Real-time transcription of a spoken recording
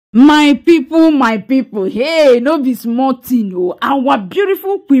My people, hey, no be small thing, oh. Our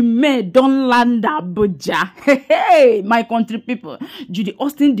beautiful Queen May don land Abuja. Hey, my country people, Judy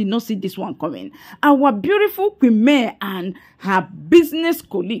Austin did not see this one coming. Our beautiful Queen May and her business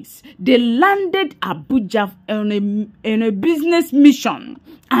colleagues, they landed Abuja on a business mission,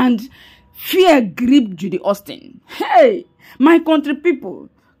 and fear gripped Judy Austin. Hey, my country people,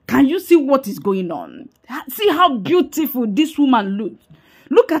 can you see what is going on? See how beautiful this woman looks.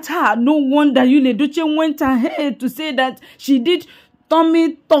 Look at her. No wonder Yuledochie went ahead to say that she did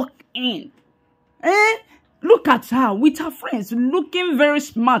tummy tuck in. Look at her with her friends, looking very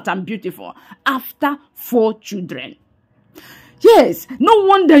smart and beautiful after 4 children. Yes, no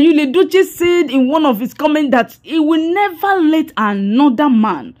wonder Yuledochie said in one of his comments that he will never let another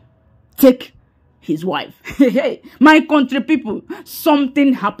man take his wife. Hey, my country people,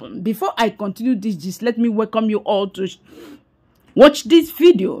 something happened. Before I continue this, just let me welcome you all to watch this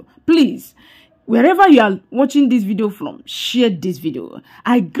video. Please, wherever you are watching this video from, share this video.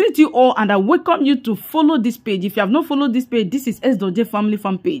 I greet you all and I welcome you to follow this page. If you have not followed this page, this is Yuledochie Family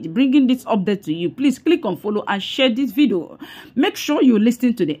Fan page, bringing this update to you. Please click on follow and share this video. Make sure you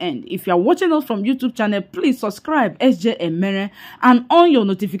listen to the end. If you are watching us from YouTube channel, please subscribe SJ Emere and on your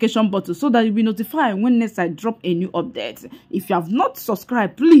notification button so that you'll be notified when next I drop a new update. If you have not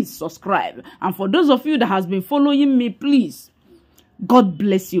subscribed, please subscribe. And for those of you that has been following me, please, God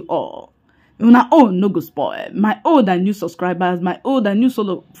bless you all. My own no go spoil. My old and new subscribers, my old and new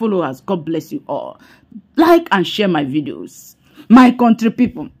solo followers, God bless you all. Like and share my videos. My country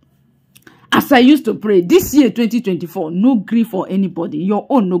people, as I used to pray, this year 2024, no grief for anybody. Your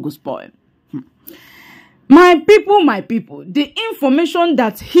own no go spoil. My people, the information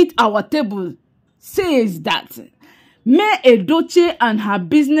that hit our table says that Yuledochie and her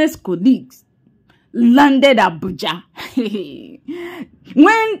business colleagues landed Abuja.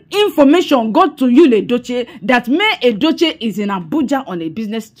 When information got to Yuledochie that Yuledochie is in Abuja on a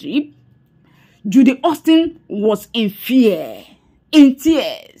business trip, Judy Austin was in fear, in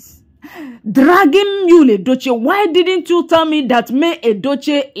tears, dragging Yuledochie. Why didn't you tell me that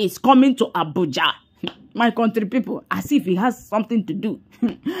Yuledochie is coming to Abuja? My country people, as if he has something to do.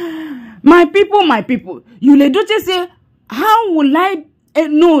 My people, Yuledochie say, how will I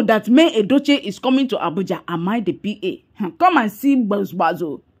know that Yuledochie is coming to Abuja? Am I the PA? Come and see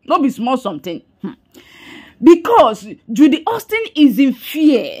Bazo. Not be small something. Because Judy Austin is in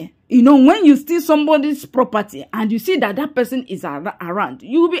fear. You know, when you steal somebody's property and you see that that person is around,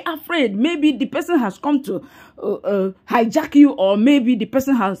 you will be afraid. Maybe the person has come to hijack you, or maybe the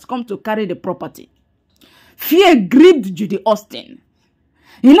person has come to carry the property. Fear gripped Judy Austin.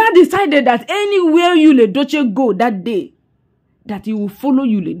 He now decided that anywhere Yuledochie go that day, that he will follow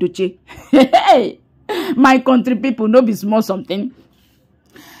Yuledochie. Hey, my country people, no be small something.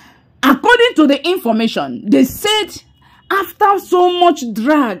 According to the information, they said after so much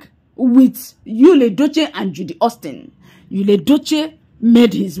drag with Yuledochie and Judy Austin, Yuledochie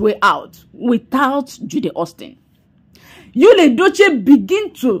made his way out without Judy Austin. Yuledochie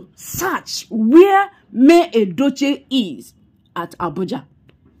began to search where Yuledochie is at Abuja.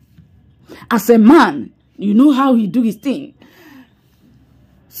 As a man, you know how he do his thing.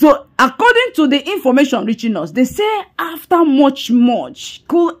 So, according to the information reaching us, they say after much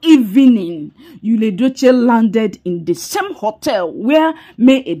cool evening, Yuledochie landed in the same hotel where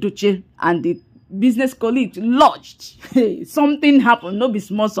Yuledochie and the business colleague lodged. Hey, something happened, no be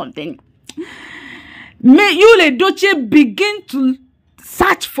small something. Yuledochie began to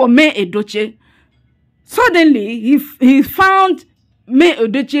search for Yuledochie. Suddenly, he found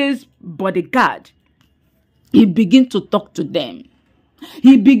Yuledochie's bodyguard. He began to talk to them.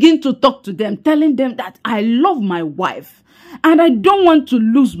 Telling them that I love my wife and I don't want to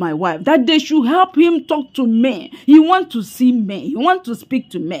lose my wife, that they should help him talk to me. He wants to see me. He wants to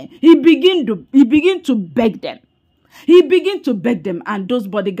speak to me. He began to beg them. And those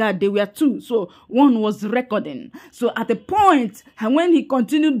bodyguards, they were 2. So one was recording. So at a point, and when he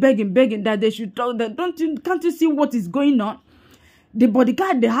continued begging that they should talk, that can't you see what is going on? The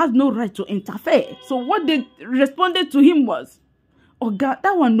bodyguard, they have no right to interfere. So what they responded to him was, oh God,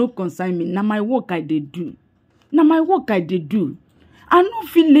 that one no concern me. Now my work I did do. I no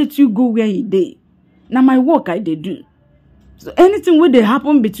feel let you go where he did. Now my work I did do. So anything where they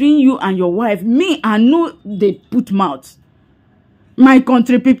happen between you and your wife, me, I know they put mouth. My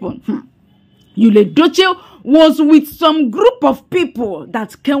country people, Yuledochie was with some group of people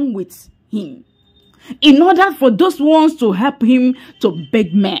that came with him, in order for those ones to help him to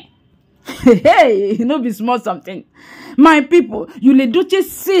beg men. Hey, you know, be small something. My people, Yuledochie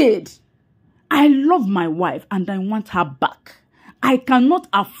said, I love my wife and I want her back. I cannot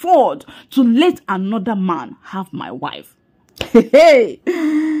afford to let another man have my wife. Hey,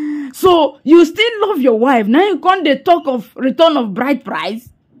 so you still love your wife. Now you can't dey talk of return of bride price.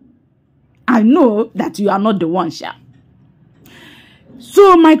 I know that you are not the one, Sha.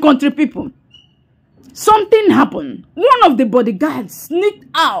 So my country people, something happened. One of the bodyguards sneaked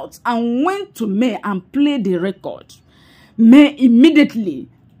out and went to May and played the record. May immediately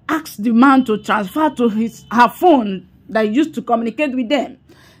asked the man to transfer to her phone that used to communicate with them.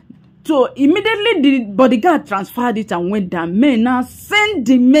 So immediately the bodyguard transferred it and went down. May now send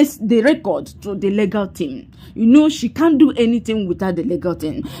the record to the legal team. You know, she can't do anything without the legal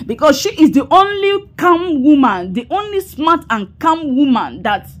team, because she is the only calm woman, the only smart and calm woman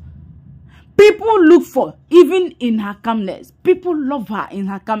that people look for, even in her calmness. People love her in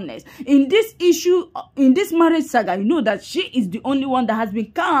her calmness. In this issue, in this marriage saga, you know that she is the only one that has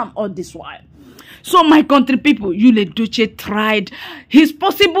been calm all this while. So my country people, Yuledochie tried his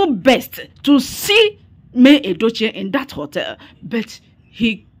possible best to see May Edochie in that hotel, but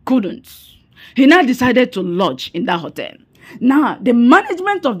he couldn't. He now decided to lodge in that hotel. Now, the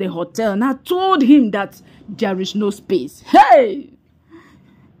management of the hotel now told him that there is no space. Hey!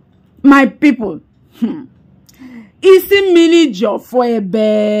 My people, isi mili for a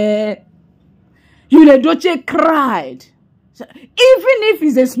bear. Yuledochie cried. Even if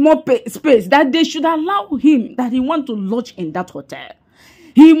it's a small space, that they should allow him, that he want to lodge in that hotel.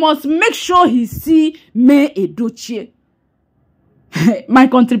 He must make sure he see May Edochie. My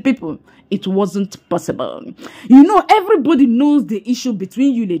country people, it wasn't possible. You know, everybody knows the issue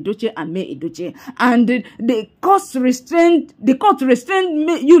between Yuledochie and May Edochie, and the court restrained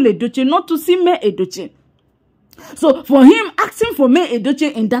Yuledochie not to see May Edochie. So for him asking for May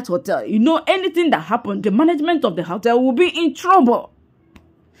Edochie in that hotel, you know, anything that happened, the management of the hotel will be in trouble.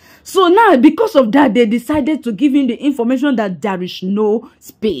 So now, because of that, they decided to give him the information that there is no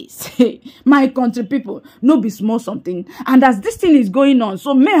space. My country people, no be small something. And as this thing is going on,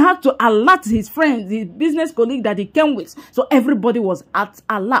 so May had to alert his friends, his business colleague that he came with. So everybody was at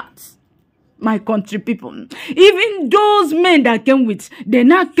alert. My country people, even those men that came with, they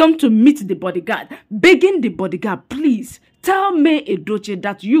now come to meet the bodyguard, begging the bodyguard, please, tell May Edochie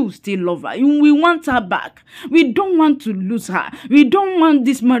that you still love her. We want her back. We don't want to lose her. We don't want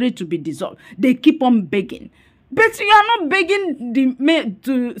this marriage to be dissolved. They keep on begging. But you are not begging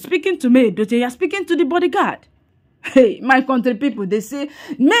speaking to May Edochie. You are speaking to the bodyguard. Hey, my country people, they say,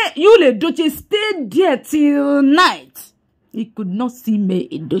 Yuledochie stayed there till night. He could not see May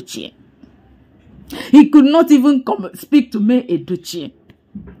Edochie. He could not even speak to May Edochie.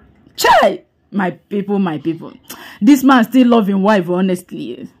 Chai! My people, my people. This man still loves his wife,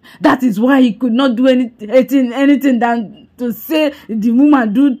 honestly. That is why he could not do anything than to say the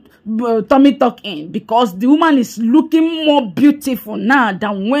woman do tummy tuck in. Because the woman is looking more beautiful now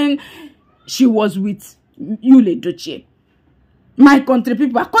than when she was with Yuledochie. My country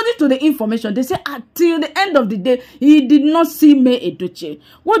people, according to the information, they say until the end of the day, he did not see May Edochie.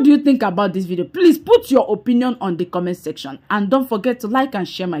 What do you think about this video? Please put your opinion on the comment section. And don't forget to like and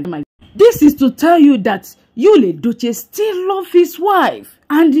share my video. This is to tell you that Yuledochie still loves his wife.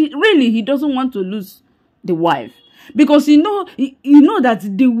 And he doesn't want to lose the wife. Because you know that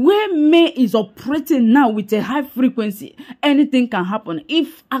the way May is operating now with a high frequency, anything can happen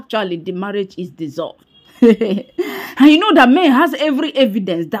if actually the marriage is dissolved. And you know that May has every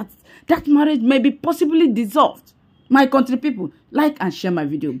evidence that that marriage may be possibly dissolved. My country people, like and share my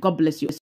video. God bless you.